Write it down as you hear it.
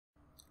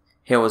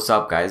Hey, what's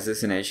up guys,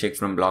 this is Nashik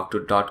from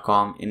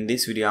blog2.com. In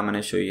this video I'm going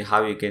to show you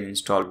how you can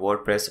install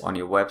WordPress on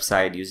your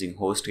website using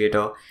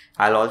Hostgator.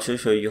 I'll also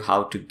show you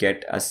how to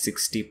get a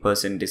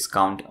 60%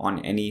 discount on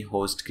any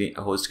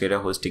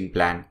Hostgator hosting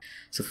plan.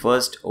 So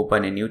first,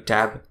 open a new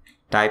tab,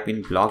 type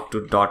in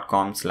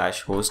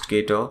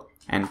blog2.com/Hostgator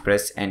and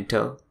press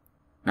enter.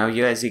 Now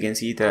here, as you can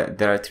see, there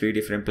are three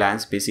different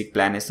plans: basic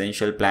plan,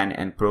 essential plan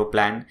and pro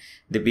plan.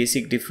 The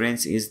basic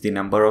difference is the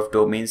number of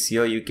domains.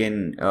 Here you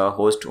can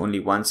host only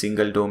one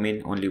single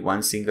domain, only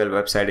one single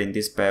website in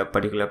this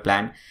particular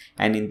plan,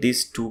 and in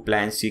these two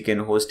plans you can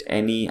host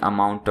any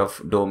amount of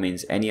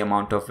domains, any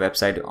amount of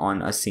website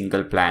on a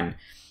single plan.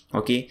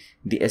 Okay,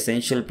 the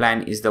essential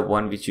plan is the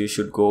one which you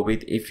should go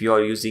with. If you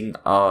are using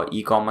a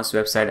e-commerce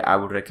website, I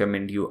would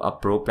recommend you a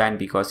pro plan,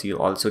 because you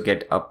also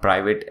get a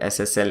private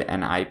SSL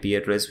and IP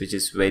address, which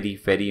is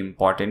very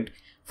important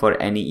for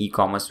any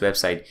e-commerce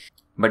website.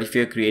 But if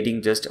you're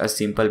creating just a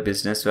simple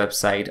business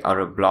website or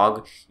a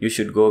blog, you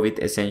should go with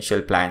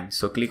essential plan.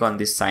 So click on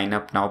this sign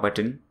up now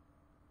button.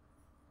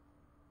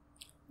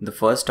 The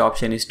first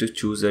option is to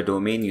choose a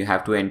domain. You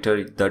have to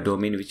enter the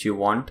domain which you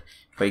want.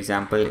 For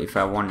example, if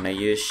I want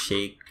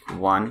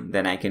Nayashik1,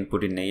 then I can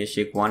put in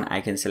Nayashik1.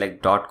 I can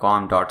select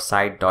 .com,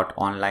 .site,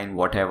 .online,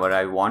 whatever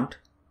I want.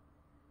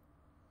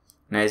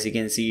 Now as you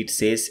can see, it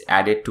says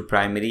added to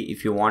primary.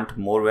 If you want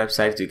more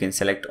websites, you can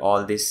select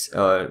all this,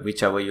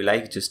 whichever you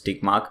like, just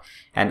tick mark,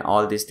 and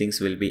all these things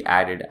will be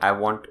added. I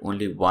want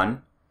only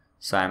one,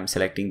 so I'm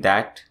selecting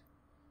that.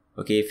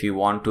 Okay, if you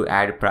want to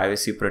add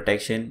privacy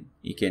protection,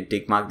 you can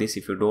tick mark this.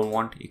 If you don't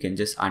want, you can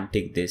just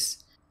untick this.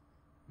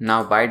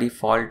 Now by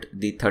default,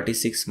 the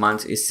 36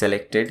 months is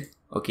selected.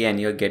 Okay, and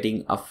you're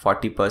getting a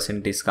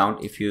 40%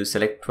 discount. If you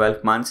select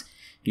 12 months,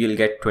 you'll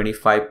get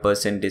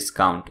 25%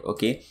 discount.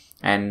 Okay,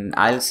 and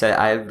I'll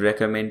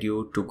recommend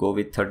you to go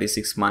with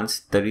 36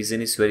 months. The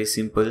reason is very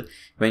simple.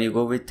 When you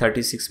go with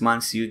 36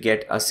 months, you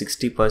get a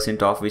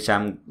 60% off, which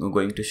I'm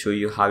going to show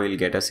you how you'll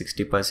get a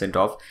 60%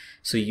 off.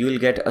 So you'll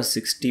get a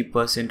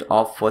 60%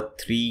 off for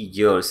 3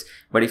 years.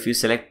 But if you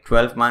select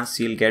 12 months,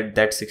 you'll get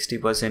that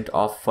 60%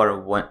 off for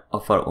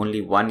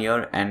only 1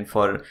 year, and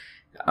for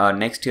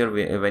next year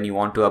when you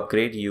want to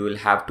upgrade, you will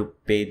have to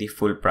pay the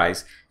full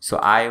price. So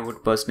I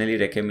would personally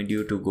recommend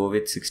you to go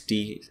with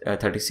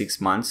 36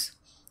 months.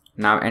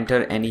 Now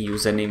enter any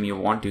username you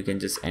want. You can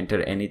just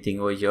enter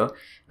anything over here.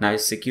 Now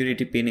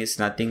security pin is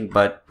nothing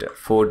but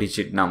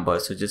 4-digit number,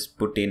 so just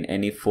put in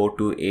any 4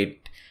 to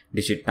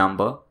 8-digit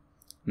number.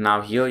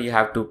 Now here you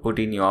have to put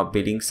in your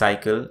billing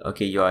cycle.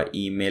 Okay, your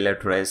email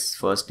address,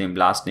 first name,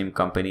 last name,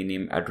 company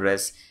name,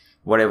 address,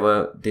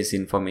 whatever this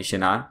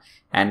information are,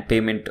 and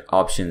payment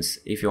options.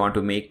 If you want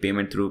to make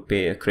payment through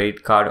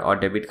credit card or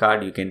debit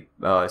card, you can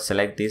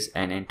select this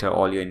and enter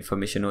all your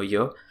information over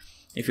here.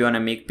 If you want to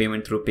make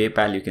payment through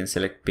PayPal, you can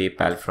select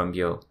PayPal from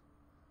here.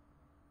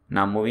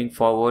 Now moving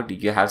forward,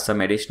 you have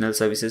some additional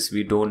services.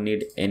 We don't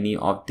need any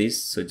of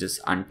this, so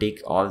just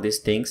untick all these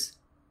things.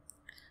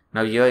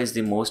 Now here is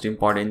the most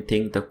important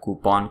thing, the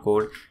coupon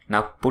code.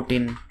 Now put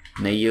in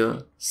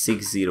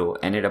NAYAR60,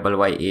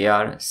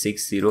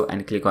 NAYAR60,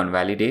 and click on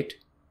validate.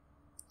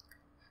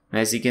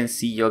 Now as you can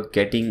see, you're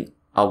getting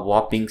a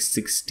whopping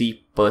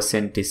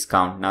 60%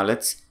 discount. Now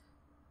let's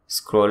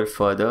scroll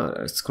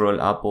further,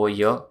 scroll up over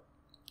here.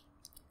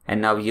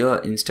 And now here,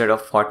 instead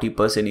of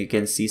 40%, you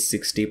can see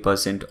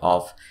 60%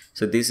 off.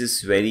 So this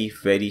is very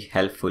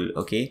helpful.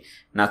 Okay,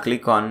 now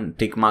click on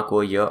tick mark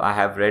over here. I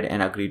have read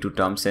and agree to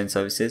terms and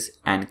services,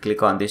 and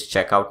click on this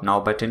checkout now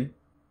button.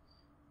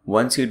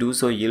 Once you do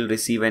so, you'll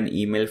receive an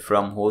email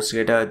from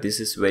Hostgator.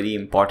 This is very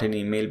important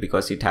email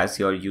because it has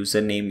your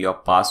username, your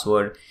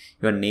password,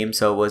 your name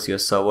servers, your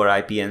server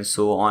IP, and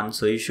so on.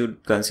 So you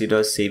should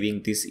consider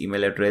saving this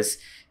email address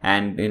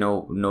and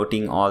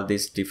noting all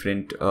these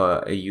different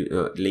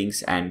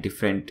links and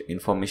different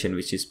information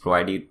which is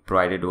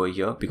provided over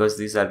here, because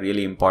these are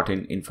really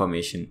important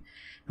information.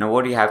 Now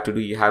what you have to do,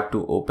 you have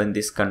to open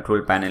this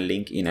control panel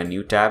link in a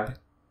new tab.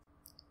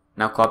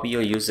 Now copy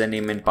your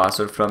username and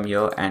password from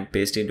here and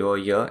paste it over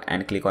here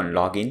and click on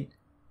login.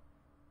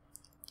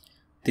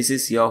 This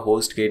is your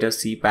Hostgator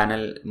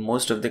cPanel.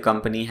 Most of the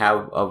company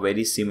have a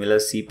very similar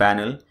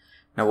cPanel.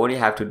 Now what you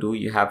have to do,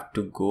 you have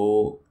to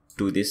go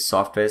to this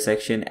software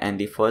section, and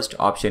the first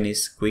option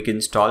is quick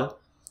install.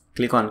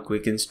 Click on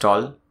quick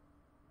install.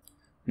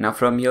 Now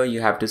from here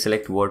you have to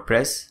select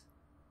WordPress.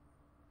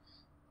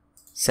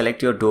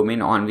 Select your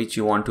domain on which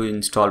you want to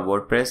install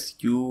WordPress.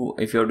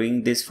 If you're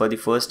doing this for the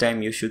first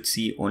time, you should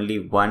see only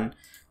one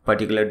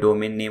particular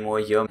domain name over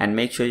here, and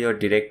make sure your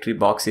directory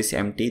box is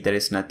empty. There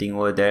is nothing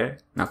over there.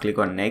 Now click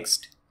on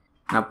next.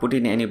 Now put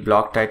in any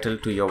blog title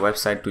to your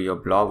website, to your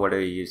blog,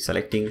 whatever you're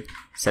selecting.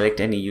 Select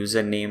any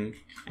username,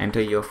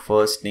 enter your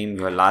first name,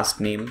 your last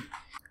name.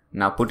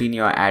 Now put in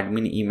your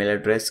admin email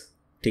address,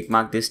 tick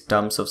mark this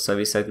terms of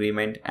service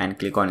agreement, and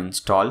click on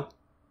install.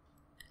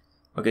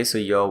 Okay, so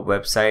your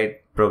website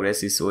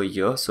progress is over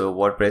here. So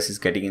WordPress is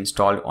getting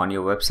installed on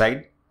your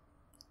website.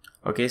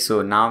 Okay,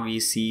 so now we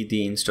see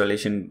the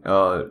installation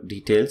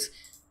details.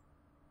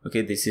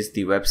 Okay, this is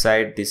the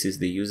website, this is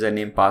the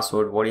username,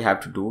 password. What you have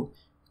to do,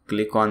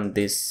 click on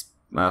this,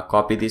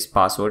 copy this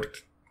password,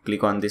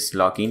 click on this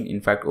login.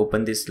 In fact,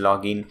 open this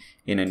login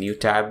in a new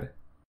tab.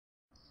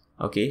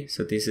 Okay,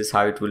 so this is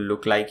how it will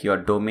look like, your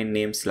domain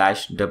name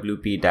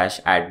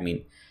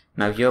 /wp-admin.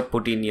 Now here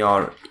put in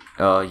your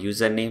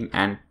username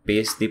and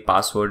paste the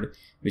password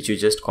which you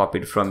just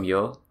copied from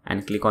here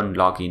and click on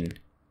login.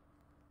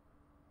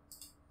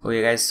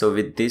 Okay guys, so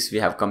with this we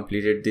have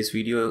completed this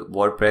video.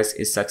 WordPress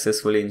is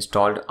successfully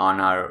installed on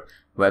our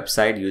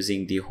website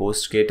using the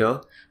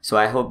Hostgator. So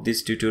I hope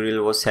this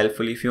tutorial was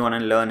helpful. If you want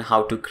to learn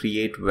how to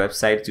create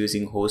websites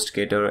using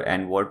Hostgator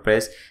and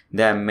WordPress,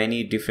 there are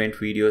many different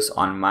videos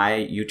on my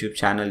YouTube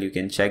channel. You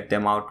can check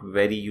them out.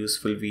 Very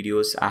useful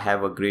videos. I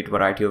have a great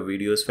variety of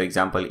videos, for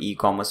example,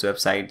 e-commerce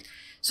websites,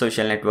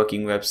 social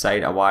networking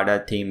website,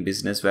 Avada theme,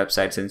 business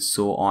websites, and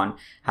so on.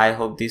 I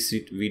hope this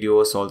video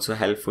was also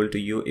helpful to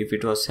you. If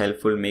it was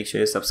helpful, make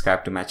sure you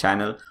subscribe to my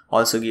channel.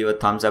 Also give a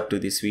thumbs up to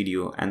this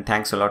video, and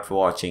thanks a lot for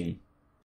watching.